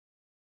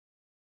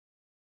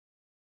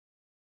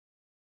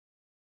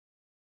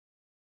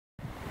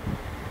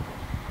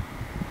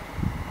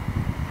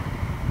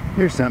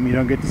Here's something you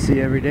don't get to see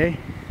every day.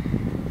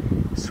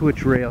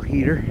 Switch rail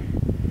heater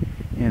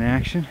in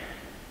action.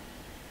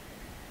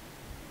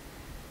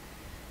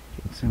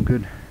 Getting some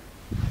good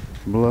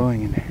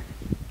blowing and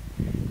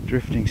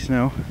drifting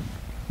snow.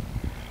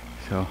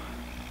 So,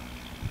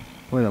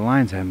 boy, the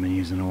lines haven't been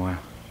used in a while.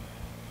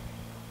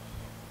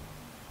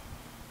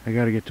 I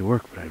gotta get to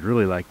work, but I'd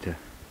really like to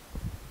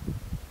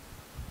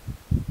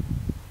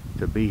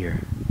be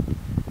here.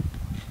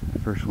 The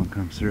first one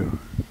comes through.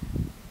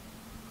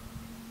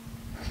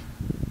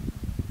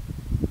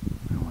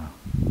 Oh well.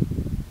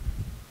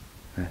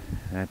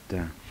 That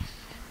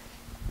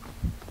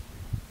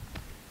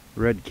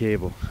red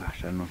cable, gosh,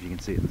 I don't know if you can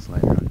see it in this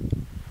light.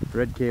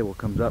 Red cable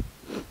comes up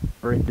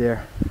right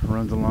there,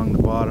 runs along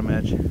the bottom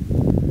edge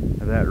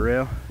of that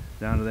rail,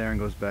 down to there and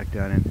goes back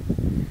down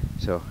in.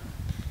 So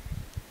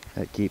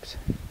that keeps,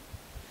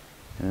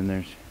 and then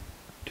there's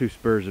 2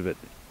 spurs of it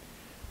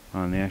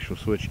on the actual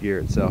switch gear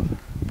itself,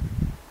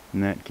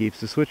 and that keeps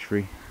the switch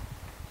free.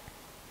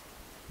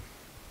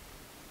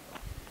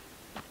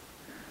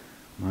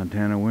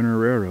 Montana winter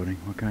railroading,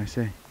 what can I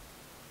say?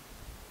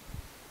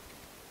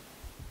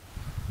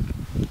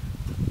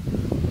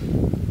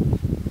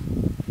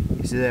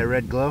 You see that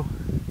red glow?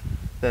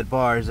 That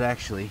bar is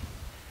actually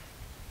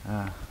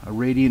a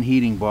radiant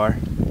heating bar.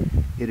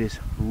 It is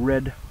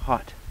red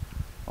hot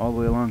all the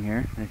way along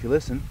here, and if you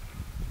listen,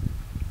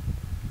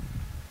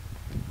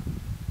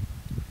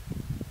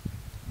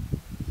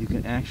 you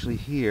can actually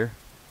hear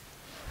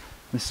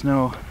the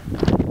snow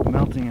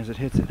melting as it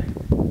hits it.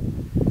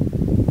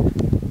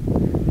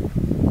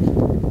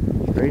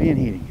 Radiant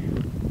heating.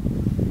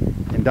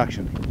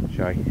 Induction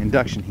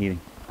heating.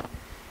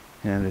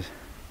 And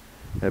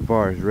that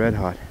bar is red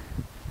hot.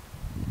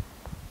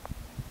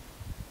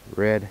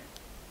 Red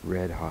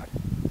hot.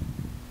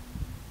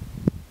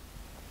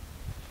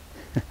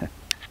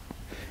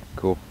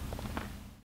 Cool.